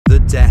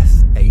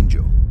death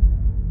angel.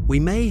 We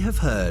may have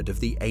heard of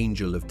the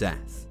angel of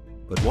death,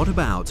 but what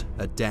about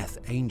a death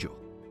angel?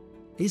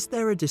 Is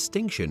there a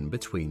distinction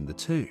between the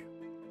two?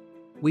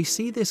 We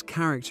see this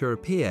character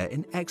appear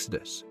in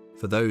Exodus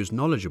for those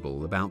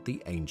knowledgeable about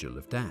the angel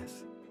of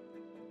death.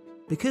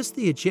 Because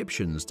the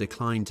Egyptians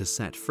declined to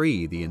set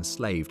free the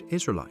enslaved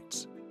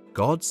Israelites,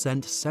 God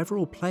sent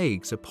several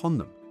plagues upon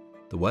them,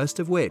 the worst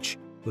of which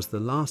was the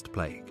last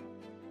plague.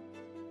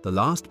 The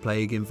last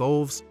plague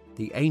involves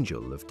the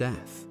angel of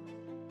death.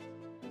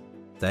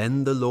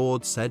 Then the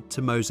Lord said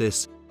to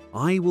Moses,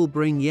 "I will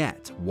bring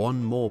yet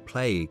one more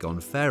plague on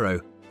Pharaoh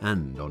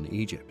and on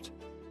Egypt.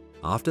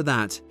 After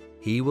that,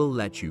 he will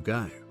let you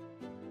go.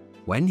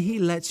 When he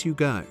lets you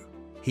go,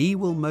 he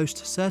will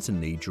most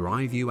certainly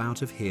drive you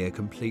out of here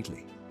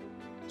completely.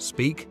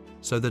 Speak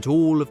so that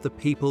all of the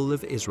people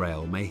of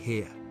Israel may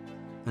hear,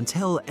 and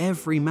tell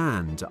every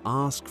man to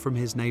ask from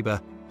his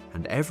neighbor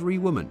and every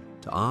woman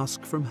to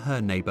ask from her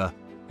neighbor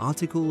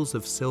articles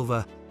of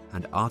silver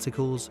and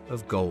articles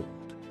of gold."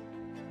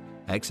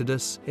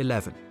 Exodus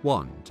 11,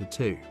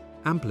 1-2,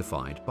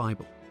 Amplified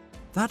Bible.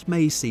 That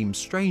may seem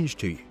strange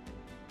to you.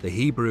 The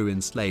Hebrew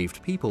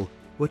enslaved people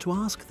were to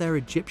ask their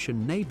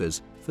Egyptian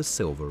neighbors for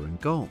silver and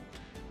gold.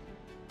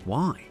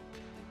 Why?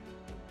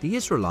 The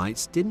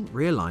Israelites didn't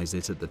realize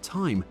it at the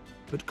time,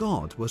 but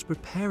God was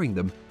preparing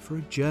them for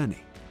a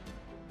journey.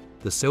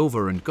 The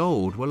silver and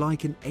gold were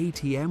like an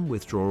ATM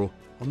withdrawal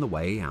on the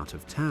way out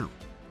of town.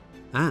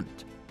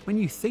 And when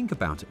you think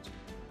about it,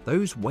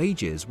 those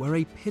wages were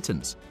a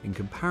pittance in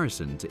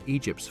comparison to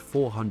Egypt's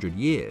 400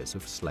 years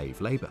of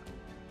slave labor.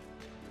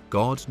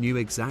 God knew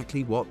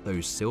exactly what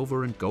those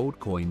silver and gold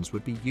coins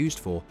would be used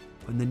for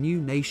when the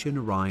new nation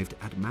arrived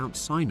at Mount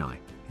Sinai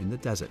in the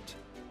desert.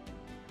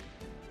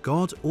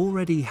 God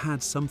already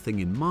had something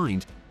in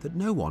mind that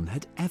no one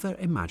had ever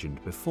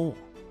imagined before: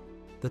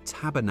 the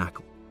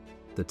tabernacle,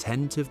 the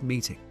tent of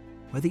meeting,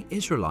 where the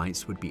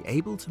Israelites would be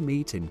able to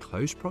meet in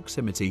close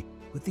proximity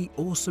with the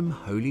awesome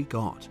holy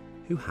God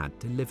who had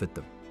delivered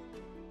them.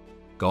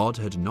 God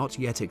had not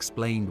yet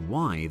explained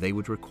why they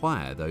would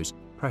require those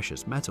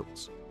precious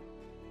metals.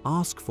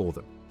 "Ask for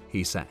them,"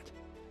 he said,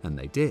 and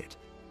they did.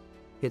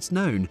 It's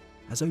known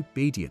as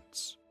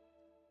obedience.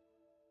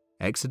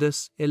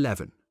 Exodus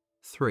 11,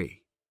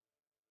 3.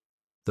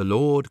 The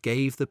Lord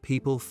gave the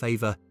people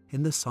favor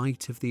in the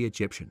sight of the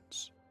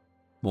Egyptians.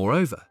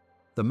 Moreover,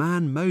 the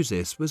man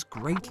Moses was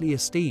greatly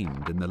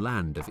esteemed in the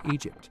land of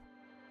Egypt,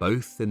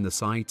 both in the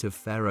sight of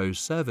Pharaoh's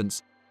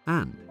servants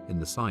and in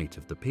the sight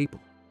of the people.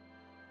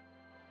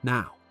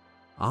 Now,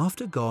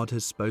 after God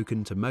has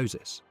spoken to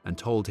Moses and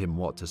told him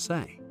what to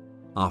say,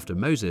 after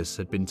Moses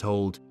had been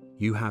told,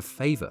 "You have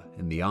favor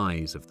in the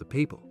eyes of the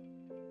people,"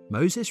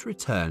 Moses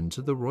returned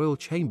to the royal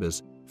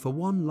chambers for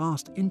one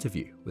last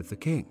interview with the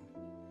king.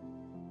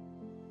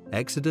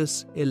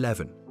 Exodus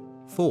 11,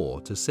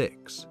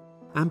 4-6,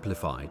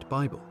 Amplified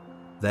Bible.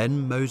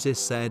 Then Moses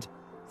said,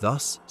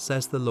 "Thus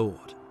says the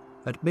Lord,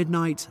 at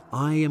midnight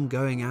I am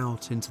going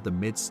out into the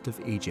midst of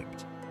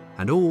Egypt,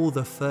 and all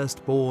the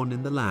firstborn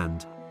in the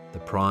land, the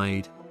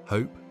pride,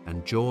 hope,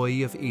 and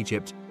joy of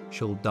Egypt,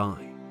 shall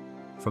die,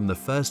 from the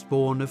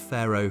firstborn of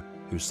Pharaoh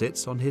who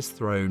sits on his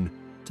throne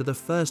to the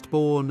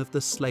firstborn of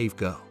the slave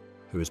girl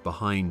who is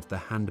behind the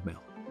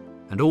handmill,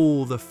 and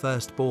all the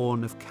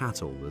firstborn of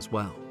cattle as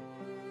well.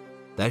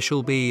 There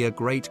shall be a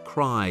great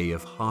cry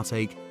of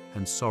heartache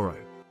and sorrow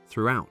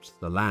throughout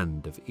the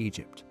land of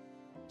Egypt,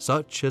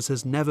 such as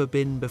has never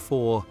been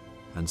before,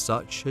 and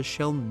such as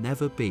shall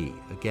never be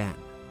again."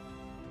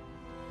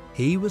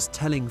 He was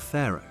telling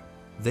Pharaoh,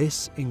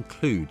 this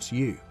includes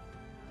you.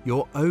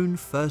 Your own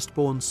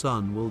firstborn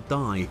son will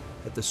die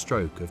at the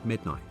stroke of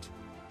midnight.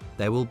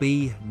 There will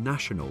be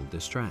national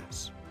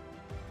distress.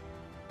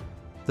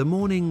 The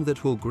mourning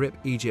that will grip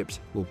Egypt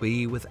will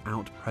be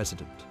without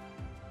precedent.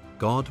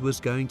 God was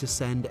going to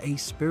send a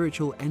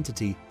spiritual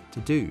entity to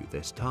do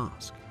this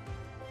task.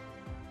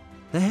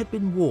 There had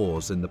been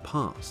wars in the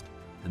past,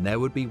 and there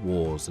would be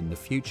wars in the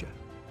future.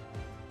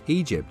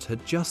 Egypt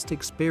had just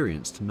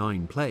experienced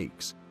 9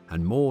 plagues,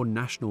 and more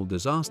national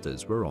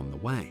disasters were on the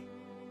way.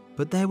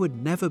 But there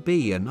would never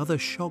be another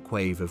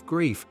shockwave of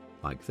grief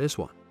like this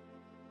one.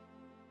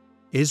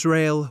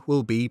 Israel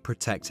will be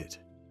protected.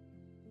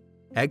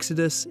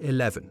 Exodus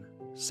 11,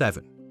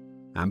 7,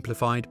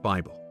 Amplified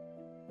Bible.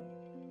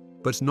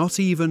 But not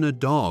even a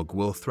dog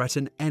will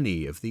threaten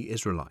any of the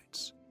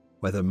Israelites,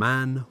 whether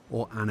man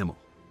or animal,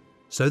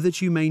 so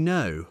that you may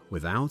know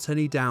without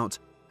any doubt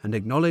and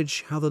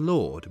acknowledge how the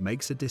Lord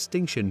makes a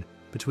distinction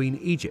between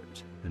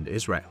Egypt and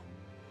Israel.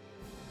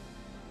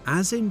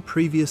 As in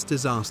previous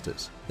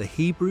disasters, the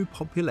Hebrew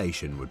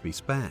population would be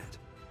spared.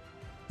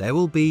 There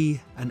will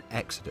be an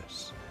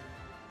exodus.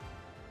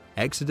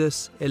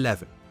 Exodus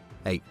 11,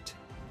 8,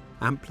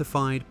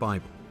 Amplified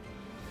Bible.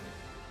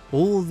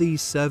 All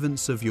these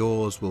servants of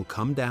yours will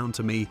come down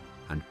to me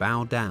and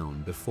bow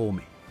down before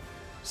me,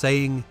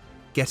 saying,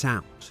 "Get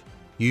out,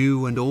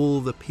 you and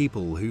all the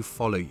people who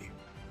follow you.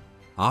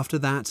 After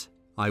that,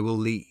 I will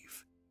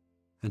leave."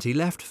 And he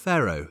left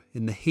Pharaoh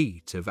in the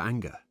heat of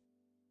anger.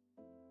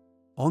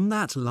 On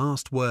that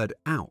last word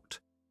out,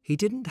 he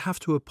didn't have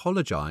to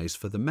apologize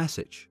for the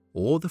message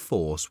or the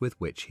force with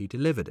which he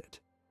delivered it.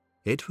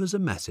 It was a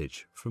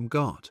message from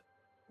God.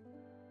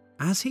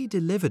 As he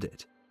delivered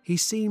it, he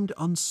seemed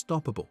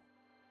unstoppable.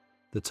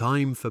 The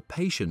time for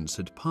patience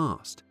had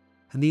passed,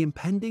 and the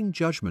impending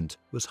judgment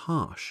was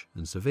harsh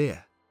and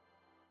severe.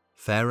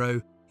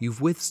 "Pharaoh, you've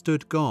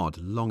withstood God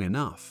long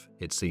enough,"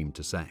 it seemed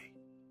to say.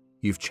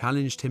 "You've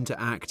challenged him to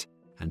act,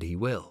 and he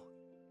will.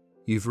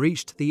 You've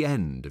reached the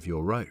end of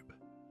your rope."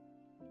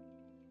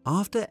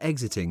 After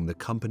exiting the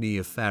company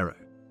of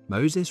Pharaoh,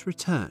 Moses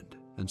returned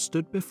and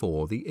stood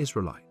before the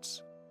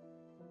Israelites.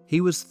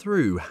 He was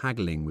through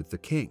haggling with the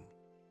king.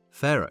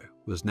 Pharaoh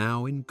was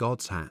now in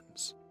God's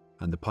hands,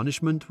 and the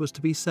punishment was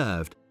to be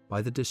served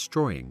by the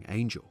destroying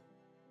angel.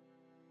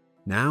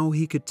 Now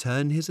he could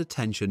turn his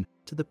attention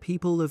to the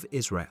people of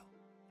Israel,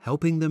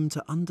 helping them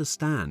to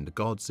understand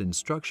God's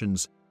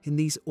instructions in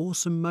these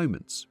awesome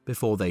moments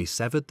before they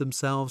severed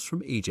themselves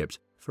from Egypt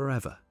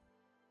forever.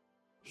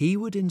 He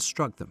would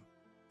instruct them,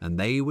 and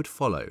they would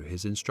follow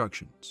his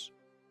instructions.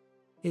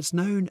 It's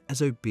known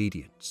as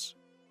obedience.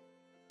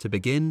 To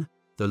begin,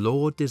 the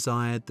Lord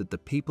desired that the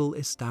people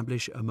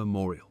establish a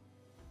memorial.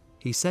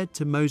 He said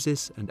to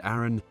Moses and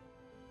Aaron,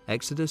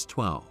 Exodus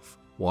 12,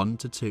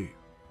 1-2,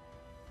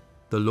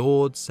 "The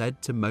Lord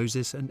said to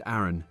Moses and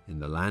Aaron in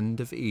the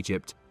land of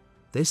Egypt,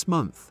 This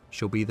month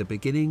shall be the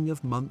beginning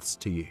of months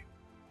to you.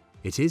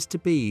 It is to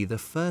be the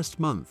first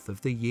month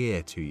of the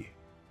year to you."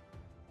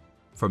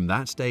 From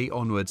that day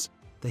onwards,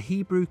 the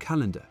Hebrew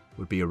calendar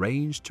would be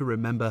arranged to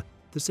remember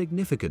the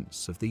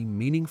significance of the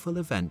meaningful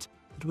event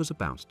that was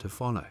about to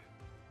follow.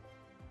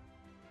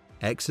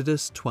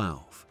 Exodus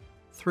 12,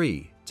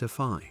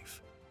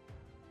 3-5.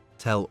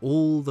 "Tell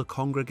all the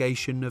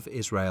congregation of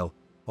Israel,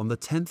 on the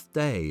 10th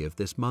day of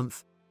this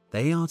month,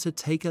 they are to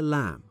take a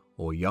lamb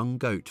or young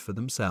goat for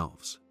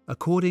themselves,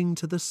 according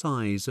to the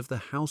size of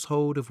the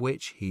household of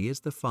which he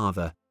is the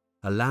father,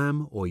 a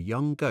lamb or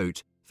young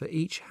goat for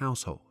each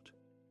household.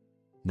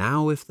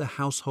 Now if the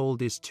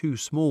household is too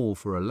small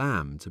for a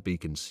lamb to be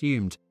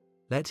consumed,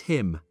 let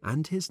him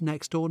and his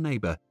next-door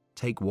neighbor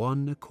take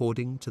one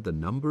according to the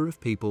number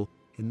of people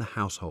in the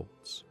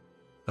households.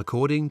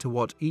 According to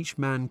what each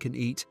man can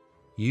eat,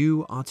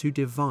 you are to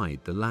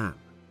divide the lamb.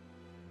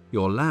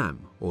 Your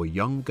lamb or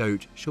young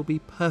goat shall be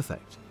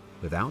perfect,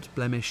 without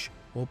blemish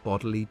or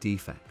bodily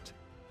defect,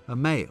 a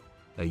male,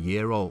 a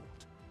year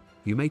old.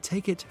 You may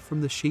take it from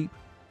the sheep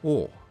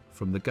or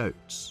from the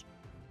goats."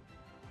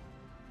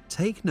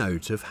 Take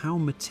note of how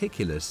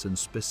meticulous and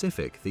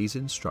specific these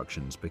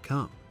instructions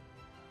become.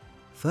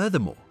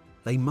 Furthermore,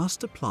 they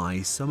must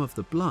apply some of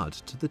the blood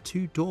to the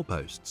 2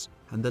 doorposts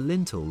and the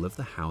lintel of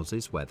the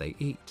houses where they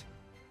eat.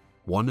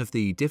 One of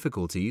the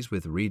difficulties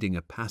with reading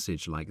a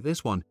passage like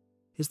this one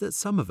is that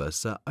some of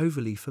us are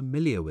overly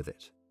familiar with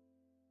it.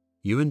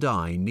 You and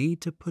I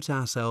need to put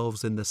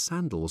ourselves in the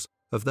sandals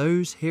of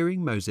those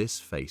hearing Moses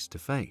face to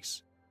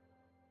face.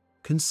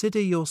 Consider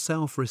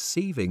yourself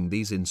receiving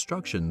these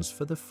instructions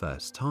for the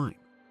first time.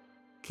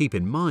 Keep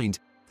in mind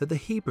that the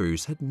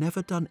Hebrews had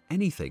never done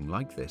anything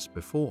like this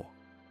before.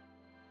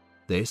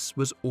 This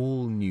was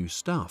all new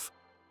stuff,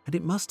 and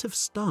it must have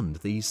stunned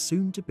these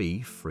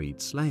soon-to-be freed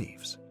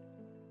slaves.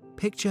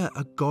 Picture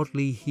a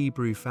godly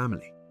Hebrew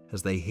family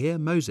as they hear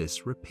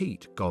Moses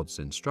repeat God's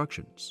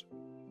instructions.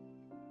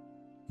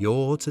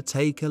 You're to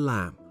take a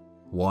lamb,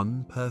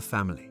 1 per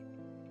family.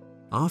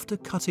 After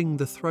cutting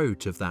the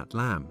throat of that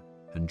lamb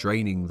and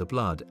draining the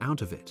blood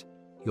out of it,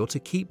 you're to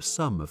keep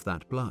some of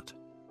that blood.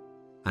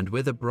 And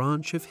with a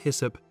branch of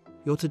hyssop,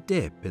 you're to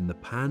dip in the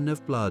pan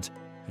of blood,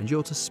 and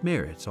you're to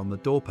smear it on the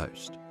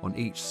doorpost on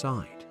each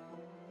side.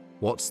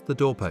 What's the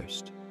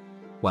doorpost?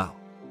 Well,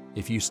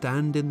 if you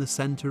stand in the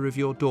center of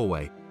your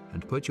doorway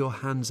and put your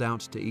hands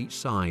out to each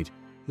side,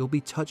 you'll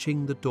be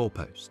touching the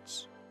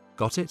doorposts.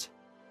 Got it?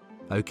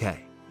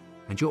 Okay.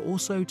 And you're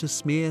also to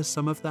smear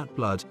some of that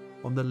blood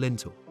on the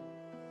lintel.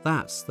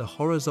 That's the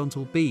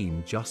horizontal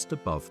beam just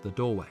above the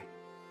doorway.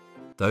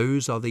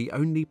 Those are the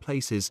only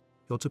places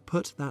you're to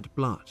put that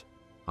blood.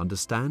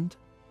 Understand?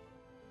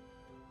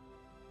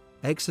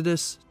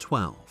 Exodus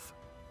 12,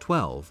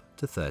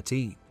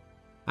 12-13.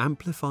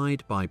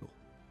 Amplified Bible.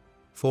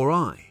 "For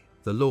I,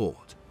 the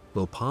Lord,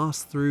 will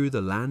pass through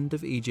the land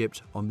of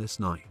Egypt on this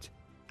night,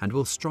 and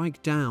will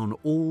strike down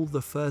all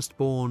the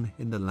firstborn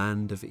in the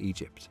land of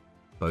Egypt,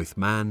 both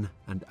man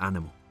and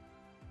animal.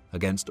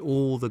 Against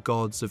all the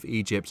gods of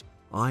Egypt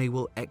I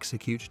will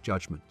execute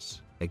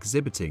judgments,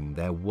 exhibiting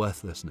their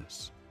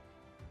worthlessness.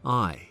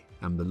 I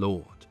am the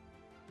Lord.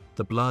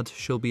 The blood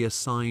shall be a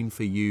sign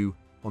for you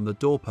on the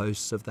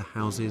doorposts of the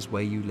houses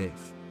where you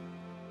live.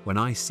 When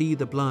I see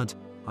the blood,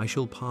 I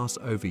shall pass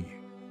over you,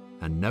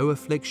 and no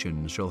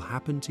affliction shall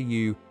happen to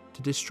you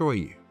to destroy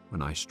you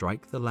when I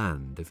strike the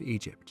land of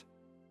Egypt."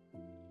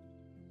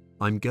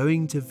 I'm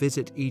going to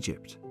visit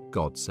Egypt,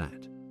 God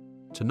said.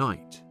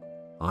 Tonight,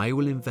 I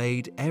will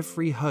invade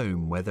every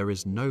home where there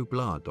is no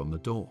blood on the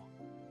door,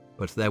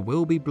 but there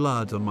will be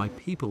blood on my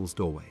people's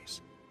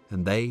doorways,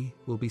 and they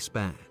will be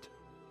spared.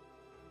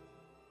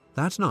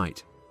 That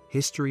night,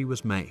 history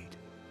was made,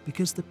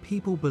 because the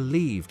people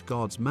believed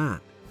God's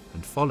man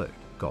and followed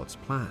God's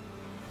plan.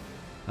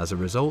 As a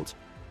result,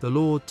 the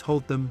Lord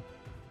told them,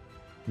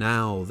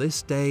 "Now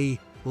this day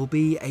will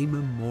be a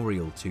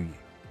memorial to you,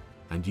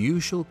 and you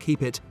shall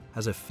keep it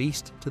as a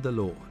feast to the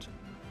Lord.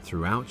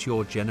 Throughout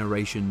your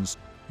generations,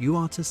 you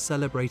are to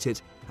celebrate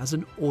it as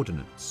an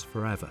ordinance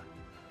forever."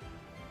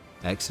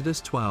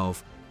 Exodus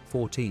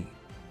 12:14.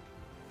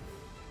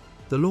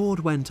 The Lord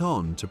went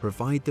on to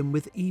provide them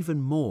with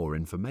even more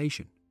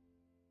information.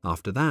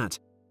 After that,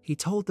 he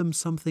told them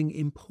something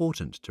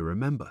important to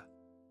remember.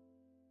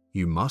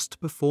 You must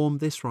perform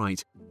this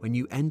rite when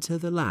you enter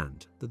the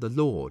land that the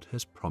Lord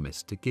has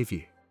promised to give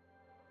you.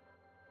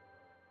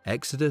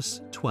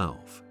 Exodus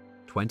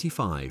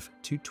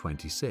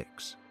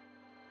 12:25-26.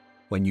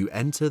 When you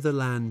enter the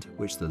land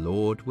which the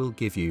Lord will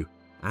give you,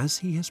 as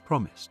he has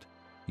promised,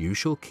 you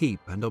shall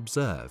keep and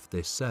observe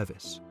this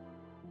service.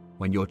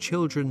 When your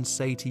children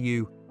say to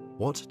you,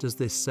 "What does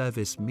this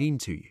service mean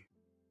to you?"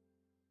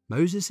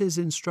 Moses'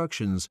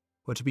 instructions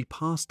were to be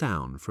passed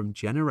down from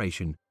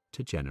generation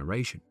to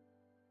generation.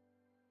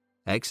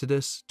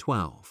 Exodus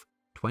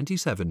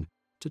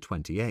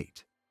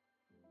 12:27-28.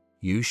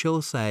 You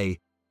shall say,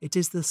 "It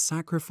is the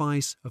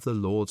sacrifice of the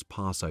Lord's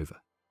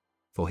Passover,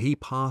 for he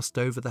passed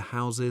over the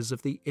houses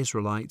of the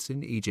Israelites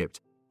in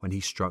Egypt when he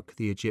struck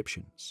the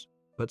Egyptians,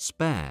 but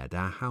spared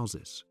our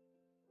houses."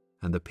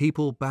 And the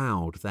people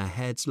bowed their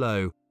heads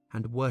low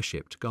and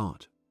worshipped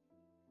God.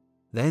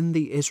 Then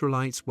the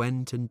Israelites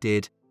went and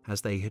did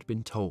as they had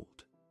been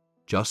told.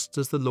 Just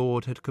as the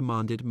Lord had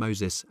commanded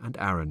Moses and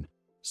Aaron,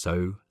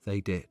 so they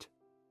did.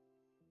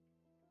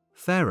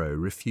 Pharaoh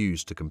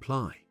refused to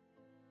comply.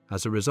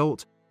 As a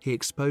result, he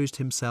exposed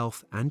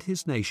himself and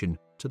his nation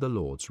to the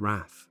Lord's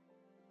wrath.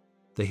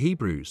 The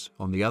Hebrews,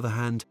 on the other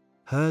hand,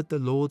 heard the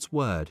Lord's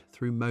word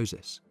through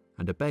Moses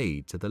and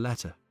obeyed to the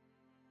letter.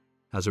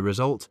 As a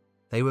result,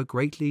 they were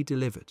greatly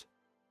delivered.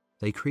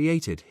 They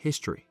created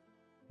history,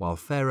 while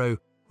Pharaoh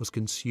was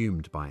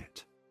consumed by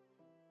it.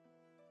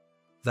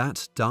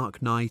 That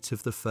dark night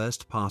of the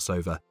first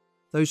Passover,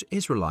 those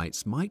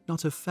Israelites might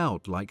not have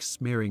felt like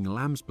smearing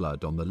lamb's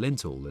blood on the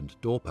lintel and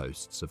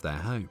doorposts of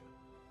their home.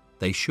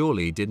 They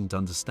surely didn't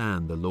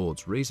understand the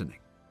Lord's reasoning.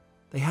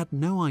 They had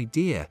no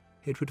idea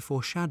it would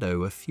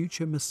foreshadow a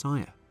future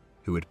Messiah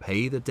who would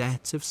pay the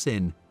debt of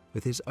sin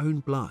with his own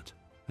blood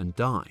and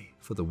die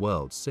for the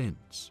world's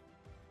sins.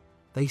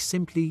 They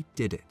simply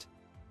did it.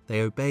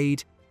 They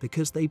obeyed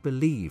because they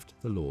believed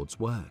the Lord's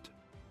word.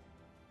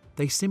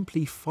 They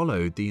simply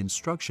followed the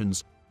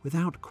instructions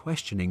without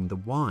questioning the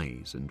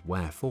whys and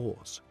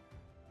wherefores.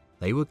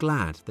 They were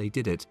glad they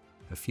did it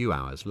a few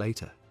hours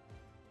later.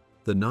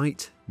 The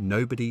night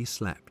nobody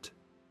slept.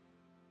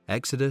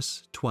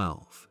 Exodus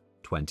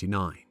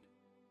 12:29.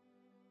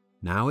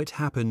 Now it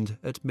happened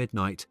at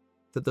midnight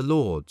that the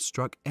Lord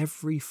struck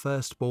every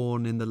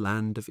firstborn in the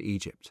land of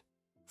Egypt,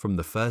 from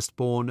the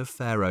firstborn of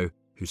Pharaoh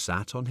who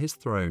sat on his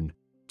throne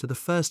to the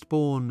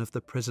firstborn of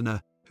the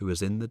prisoner who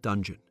was in the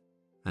dungeon,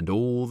 and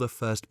all the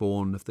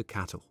firstborn of the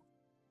cattle.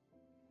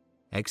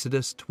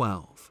 Exodus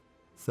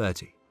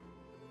 12:30.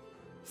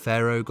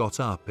 Pharaoh got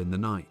up in the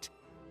night,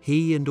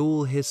 he and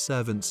all his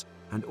servants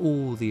and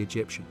all the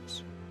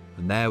Egyptians,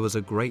 and there was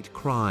a great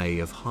cry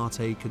of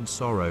heartache and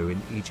sorrow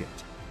in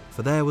Egypt,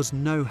 for there was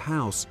no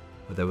house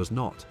where there was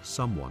not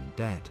someone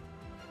dead.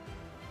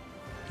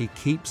 He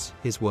keeps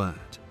his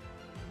word.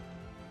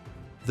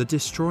 The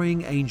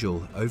destroying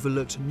angel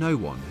overlooked no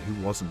one who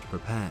wasn't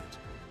prepared,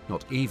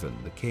 not even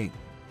the king.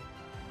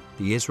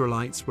 The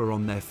Israelites were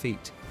on their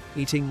feet,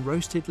 eating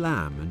roasted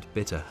lamb and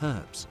bitter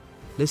herbs,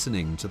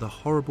 listening to the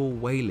horrible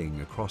wailing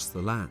across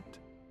the land.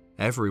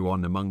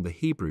 Everyone among the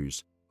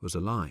Hebrews was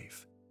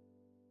alive.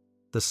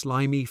 The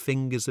slimy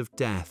fingers of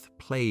death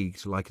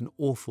plagued like an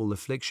awful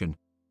affliction,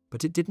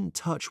 but it didn't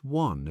touch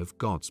one of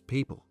God's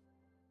people.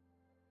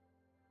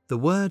 The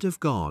word of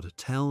God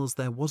tells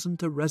there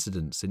wasn't a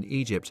residence in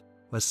Egypt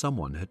where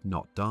someone had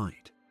not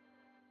died.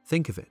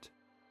 Think of it.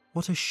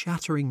 What a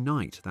shattering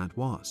night that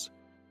was.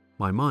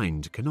 My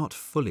mind cannot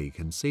fully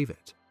conceive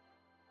it.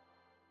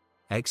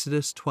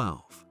 Exodus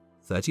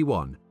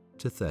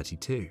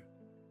 12:31-32.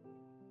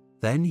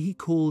 Then he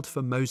called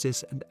for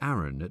Moses and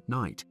Aaron at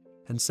night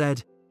and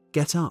said,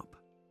 "Get up,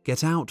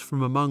 get out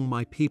from among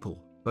my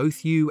people,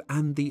 both you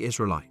and the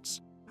Israelites,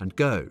 and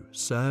go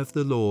serve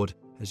the Lord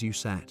as you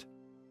said.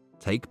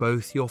 Take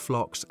both your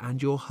flocks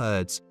and your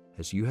herds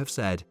as you have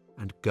said,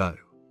 and go,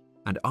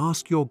 and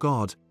ask your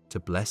God to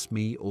bless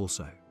me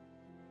also."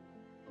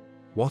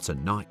 What a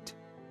night!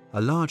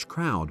 A large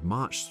crowd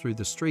marched through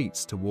the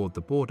streets toward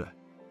the border,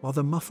 while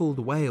the muffled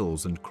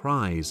wails and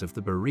cries of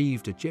the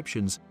bereaved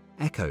Egyptians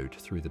echoed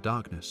through the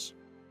darkness.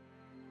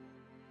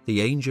 The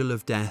angel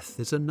of death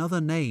is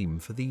another name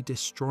for the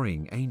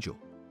destroying angel.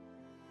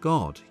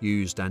 God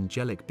used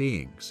angelic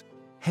beings,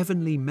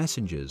 heavenly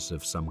messengers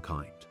of some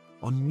kind,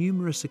 on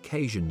numerous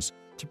occasions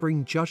to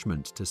bring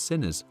judgment to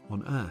sinners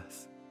on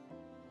earth.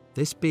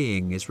 This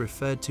being is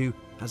referred to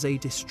as a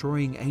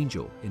destroying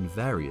angel in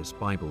various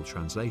Bible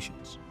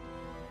translations.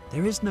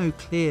 There is no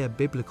clear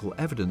biblical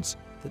evidence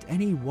that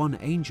any one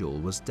angel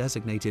was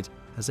designated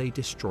as a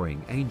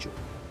destroying angel,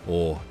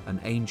 or an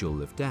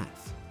angel of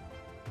death.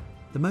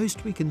 The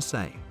most we can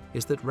say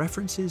is that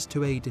references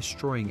to a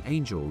destroying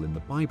angel in the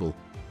Bible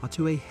are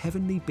to a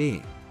heavenly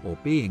being or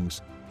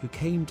beings who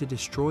came to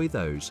destroy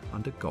those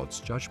under God's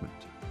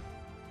judgment.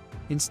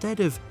 Instead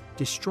of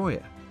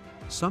destroyer,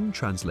 some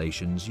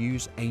translations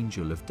use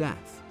angel of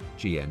death,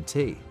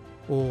 GNT,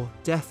 or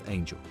death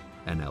angel,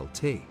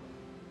 NLT.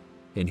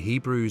 In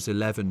Hebrews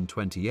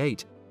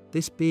 11:28,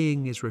 this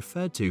being is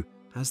referred to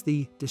as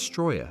the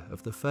destroyer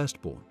of the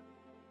firstborn.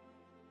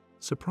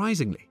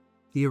 Surprisingly,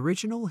 the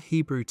original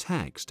Hebrew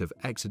text of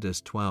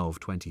Exodus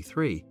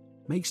 12:23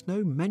 makes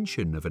no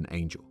mention of an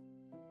angel.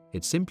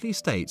 It simply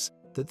states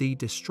that the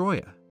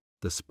destroyer,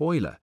 the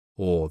spoiler,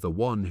 or the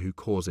one who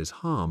causes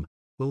harm,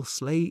 will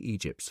slay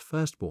Egypt's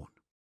firstborn.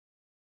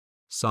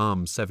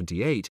 Psalm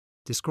 78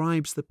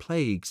 describes the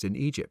plagues in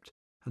Egypt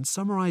and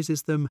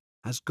summarizes them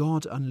as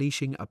God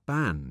unleashing a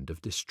band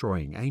of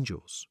destroying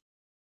angels.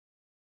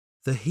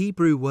 The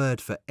Hebrew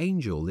word for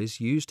angel is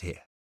used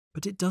here,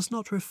 but it does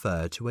not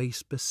refer to a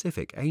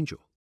specific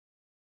angel.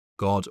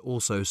 God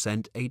also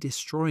sent a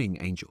destroying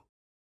angel,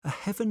 a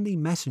heavenly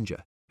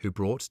messenger who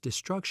brought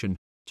destruction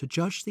to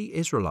judge the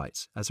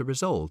Israelites as a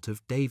result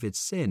of David's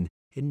sin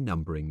in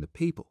numbering the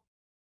people.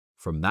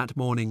 From that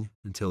morning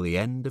until the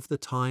end of the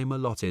time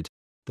allotted,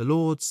 the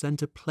Lord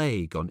sent a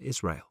plague on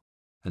Israel,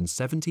 and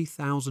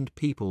 70,000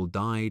 people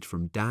died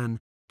from Dan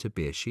to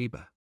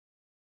Beersheba.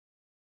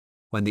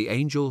 When the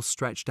angel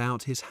stretched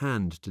out his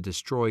hand to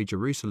destroy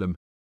Jerusalem,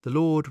 the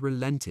Lord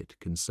relented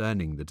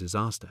concerning the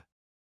disaster,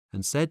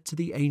 and said to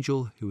the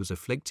angel who was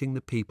afflicting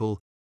the people,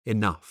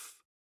 "Enough,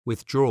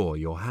 withdraw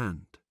your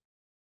hand."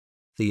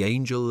 The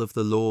angel of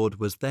the Lord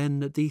was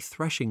then at the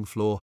threshing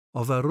floor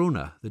of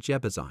Araunah the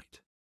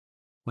Jebusite.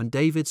 When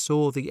David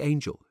saw the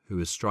angel who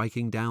was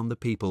striking down the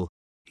people,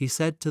 he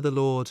said to the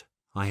Lord,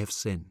 "I have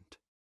sinned."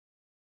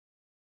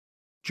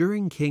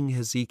 During King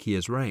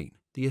Hezekiah's reign,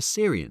 the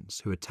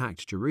Assyrians who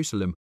attacked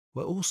Jerusalem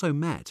were also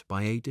met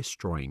by a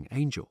destroying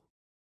angel.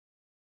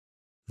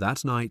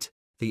 That night,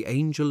 the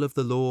angel of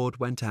the Lord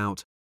went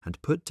out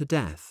and put to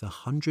death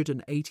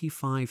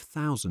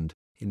 185,000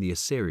 in the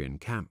Assyrian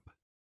camp.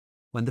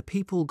 When the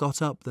people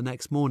got up the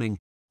next morning,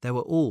 there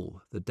were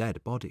all the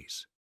dead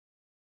bodies.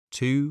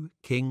 2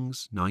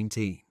 Kings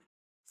 19,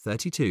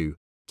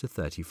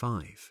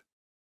 32-35.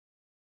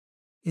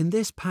 In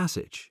this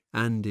passage,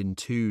 and in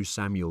 2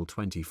 Samuel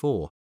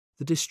 24,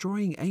 the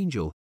destroying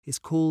angel is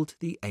called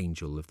the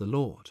angel of the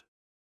Lord.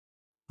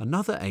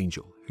 Another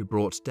angel who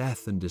brought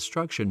death and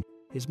destruction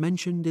is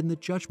mentioned in the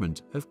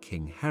judgment of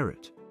King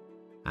Herod,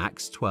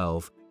 Acts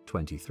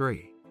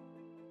 12:23.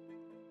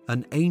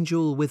 An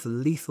angel with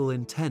lethal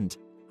intent,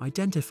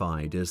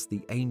 identified as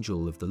the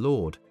angel of the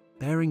Lord,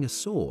 bearing a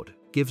sword,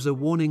 gives a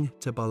warning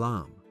to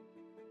Balaam.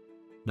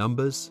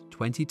 Numbers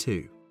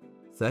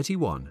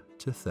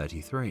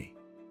 22:31-33,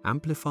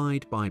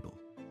 Amplified Bible.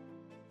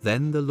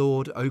 Then the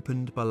Lord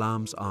opened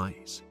Balaam's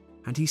eyes,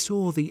 and he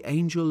saw the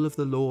angel of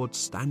the Lord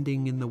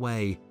standing in the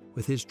way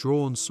with his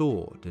drawn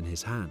sword in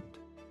his hand.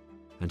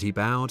 And he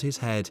bowed his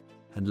head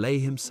and lay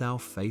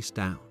himself face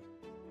down.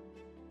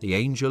 The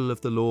angel of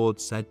the Lord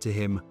said to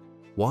him,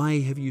 "Why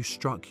have you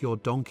struck your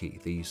donkey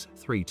these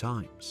 3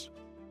 times?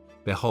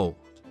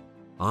 Behold,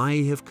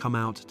 I have come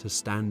out to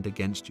stand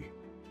against you,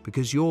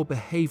 because your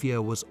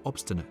behavior was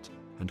obstinate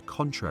and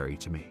contrary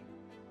to me.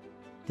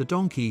 The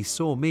donkey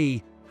saw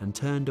me and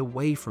turned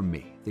away from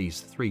me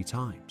these 3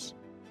 times.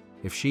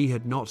 If she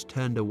had not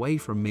turned away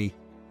from me,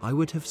 I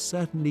would have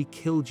certainly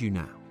killed you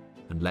now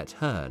and let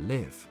her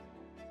live."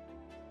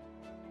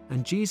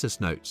 And Jesus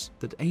notes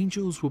that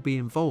angels will be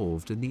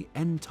involved in the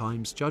end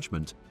times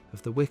judgment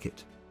of the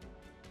wicked.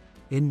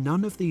 In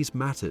none of these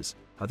matters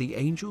are the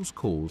angels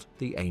called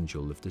the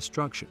angel of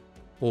destruction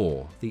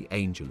or the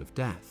angel of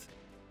death.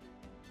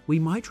 We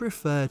might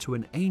refer to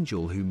an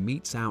angel who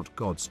metes out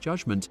God's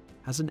judgment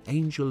as an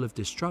angel of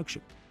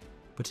destruction,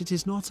 but it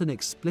is not an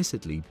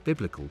explicitly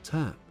biblical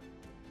term.